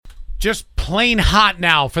just plain hot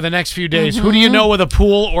now for the next few days. Who do you know with a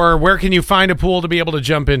pool, or where can you find a pool to be able to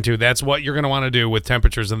jump into? That's what you're going to want to do with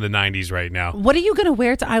temperatures in the 90s right now. What are you going to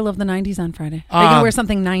wear to I Love the 90s on Friday? Are you going to wear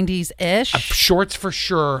something 90s-ish? Shorts for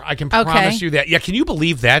sure. I can promise you that. Yeah, can you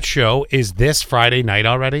believe that show is this Friday night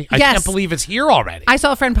already? I can't believe it's here already. I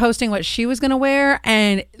saw a friend posting what she was going to wear,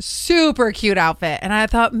 and super cute outfit. And I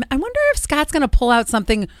thought, I wonder if Scott's going to pull out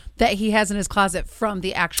something that he has in his closet from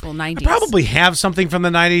the actual 90s. I probably have something from the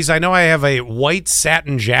 90s. I know I have a white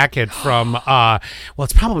satin jacket from, well,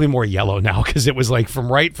 it's probably more yellow now because it was like from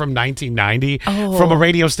 1990 from a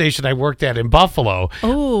radio station I worked at in Buffalo.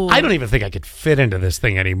 Oh, I don't even think I could fit into this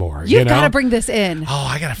thing anymore. You've got to bring this in. Oh,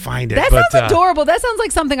 I got to find it. That sounds adorable. That sounds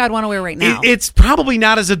like something I'd want to wear right now. It's probably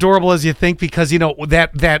not as adorable as you think because,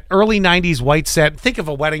 that early 90s white satin, think of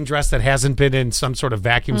a wedding dress that hasn't been in some sort of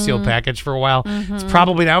vacuum sealed package for a while. It's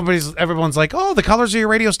probably now everyone's like, oh, the colors of your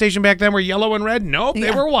radio station back then were yellow and red. Nope,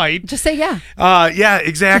 they were white. Just say yeah. Yeah,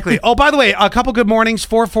 exactly. Oh, by the way, a couple good mornings.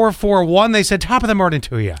 4441. They said top of the morning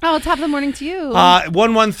to you. Oh, top of the morning to you.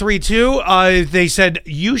 1132. They said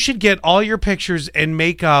you should get all your pictures and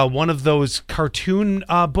make one of those cartoon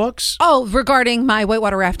books. Oh, regarding my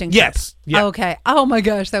whitewater rafting trip. Yes. Yeah. Okay. Oh my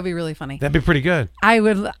gosh, that'd be really funny. That'd be pretty good.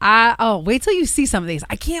 Wait till you see some of these.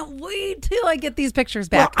 I can't wait till I get these pictures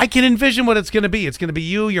back. Well, I can envision what it's going to be. It's going to be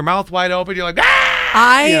you, your mouth wide open. You're like, ah!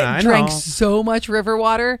 I drank so much river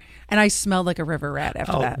water, and I smelled like a river rat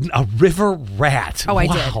after that. A river rat. Oh, I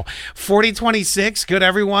did. 4026. Good,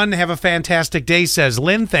 everyone. Have a fantastic day, says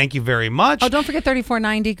Lynn. Thank you very much. Oh, don't forget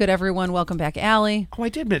 3490. Good, everyone. Welcome back, Allie. Oh, I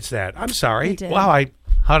did miss that. I'm sorry. You did. Wow,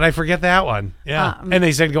 how did I forget that one? Yeah. And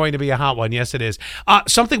they said going to be a hot one. Yes, it is.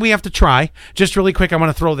 Something we have to try. Just really quick, I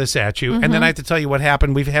want to throw this at you. And then I have to tell you what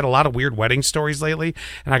happened. We've had a lot of weird wedding stories lately.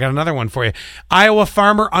 And I got another one for you. Iowa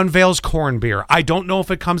farmer unveils corn beer. I don't know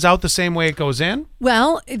if it comes out the same way it goes in.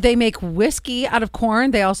 Well, they make whiskey out of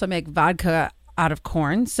corn. They also make vodka out of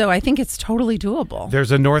corn. So I think it's totally doable. There's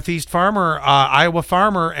a Northeast farmer, Iowa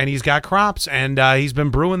farmer, and he's got crops, and he's been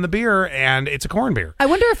brewing the beer, and it's a corn beer. I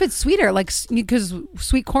wonder if it's sweeter, because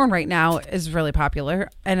sweet corn right now is really popular.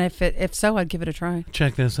 And if so, I'd give it a try.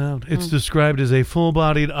 Check this out. It's described as a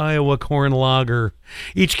full-bodied Iowa corn lager.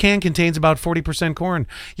 Each can contains about 40% corn.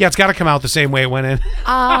 Yeah, it's got to come out the same way it went in.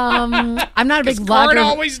 I'm not a big lager. Corn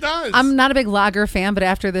always does. I'm not a big lager fan, but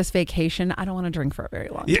after this vacation, I don't want to drink for a very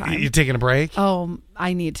long time. You taking a break? Oh,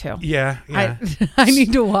 I need to. Yeah. I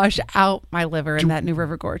need to wash out my liver in that New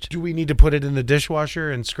River Gorge. Do we need to put it in the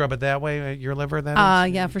dishwasher and scrub it that way? Your liver, that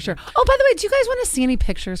is? Yeah, for sure. Oh, by the way, do you guys want to see any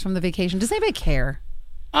pictures from the vacation? Does anybody care?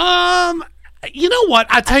 You know what?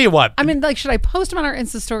 I'll tell you what. I mean, should I post them on our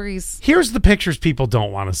Insta stories? Here's the pictures people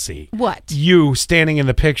don't want to see. What? You standing in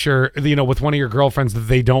the picture, with one of your girlfriends that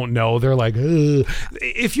they don't know. They're like, ugh.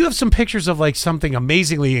 If you have some pictures of something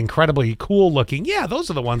amazingly, incredibly cool looking, yeah,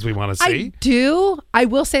 those are the ones we want to see. I do. I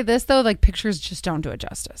will say this, though, pictures just don't do it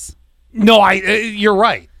justice. No, you're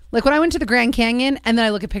right. Like when I went to the Grand Canyon and then I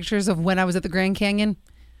look at pictures of when I was at the Grand Canyon.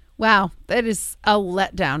 Wow, that is a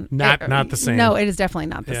letdown. Not the same. No, it is definitely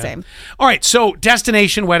not the same. All right, so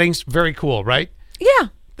destination weddings, very cool, right? Yeah.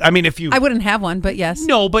 I mean, I wouldn't have one, but yes.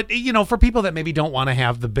 No, but for people that maybe don't want to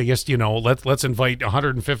have the biggest, let's invite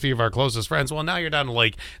 150 of our closest friends. Well, now you're down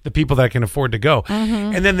to the people that can afford to go.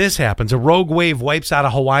 And then this happens. A rogue wave wipes out a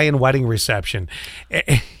Hawaiian wedding reception.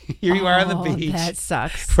 Here you are on the beach. That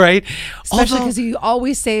sucks. Right? Especially because you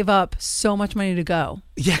always save up so much money to go.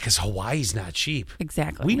 Yeah, because Hawaii's not cheap.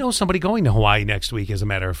 Exactly. We know somebody going to Hawaii next week, as a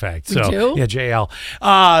matter of fact. We do? Yeah, JL.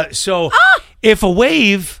 If a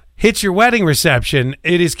wave hits your wedding reception,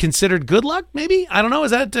 it is considered good luck, maybe? I don't know.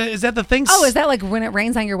 Is that the thing? Oh, is that when it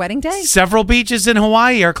rains on your wedding day? Several beaches in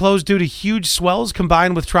Hawaii are closed due to huge swells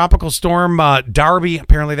combined with tropical storm Darby.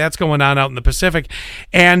 Apparently that's going on out in the Pacific.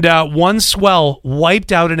 And one swell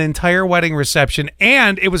wiped out an entire wedding reception,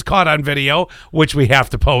 and it was caught on video, which we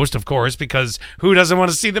have to post, of course, because who doesn't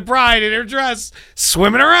want to see the bride in her dress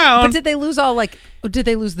swimming around? But did they lose did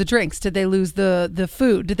they lose the drinks? Did they lose the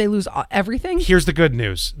food? Did they lose everything? Here's the good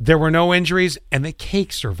news. There were no injuries, and the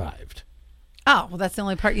cake survived. Oh, well, that's the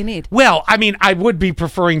only part you need. Well, I mean, I would be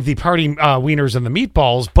preferring the party wieners and the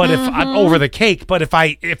meatballs, but if over the cake. But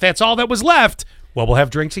if that's all that was left, well, we'll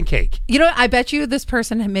have drinks and cake. I bet you this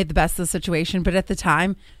person had made the best of the situation, but at the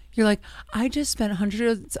time, you're like, I just spent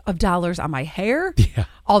hundreds of dollars on my hair. Yeah.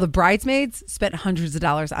 All the bridesmaids spent hundreds of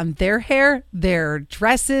dollars on their hair, their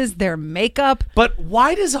dresses, their makeup. But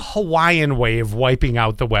why does a Hawaiian wave wiping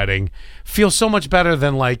out the wedding feel so much better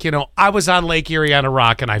than I was on Lake Erie on a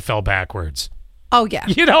rock and I fell backwards? Oh, yeah.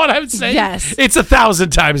 You know what I'm saying? Yes. It's 1,000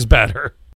 times better.